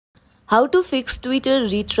How to fix Twitter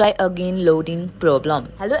retry again loading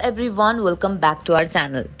problem. Hello everyone, welcome back to our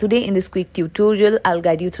channel. Today in this quick tutorial, I'll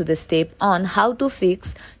guide you through the step on how to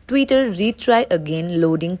fix Twitter retry again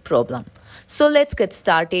loading problem. So let's get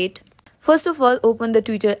started. First of all, open the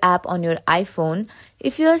Twitter app on your iPhone.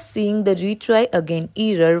 If you are seeing the retry again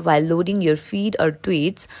error while loading your feed or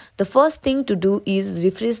tweets, the first thing to do is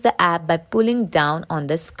refresh the app by pulling down on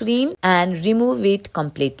the screen and remove it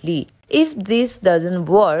completely. If this doesn't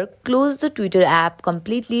work, close the Twitter app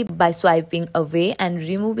completely by swiping away and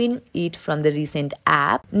removing it from the recent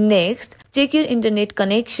app. Next, check your internet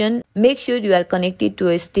connection. Make sure you are connected to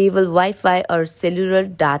a stable Wi-Fi or cellular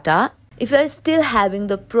data. If you are still having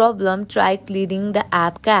the problem, try clearing the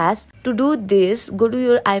app cache. To do this, go to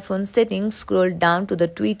your iPhone settings, scroll down to the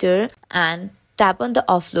Twitter and tap on the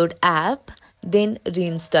offload app, then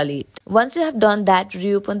reinstall it. Once you have done that,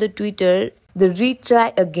 reopen the Twitter. The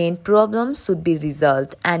retry again problem should be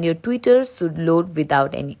resolved and your Twitter should load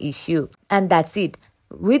without any issue. And that's it.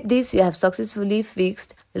 With this, you have successfully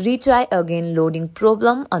fixed retry again loading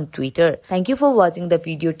problem on Twitter. Thank you for watching the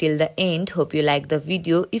video till the end. Hope you like the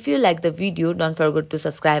video. If you like the video, don't forget to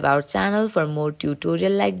subscribe our channel for more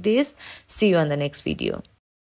tutorial like this. See you on the next video.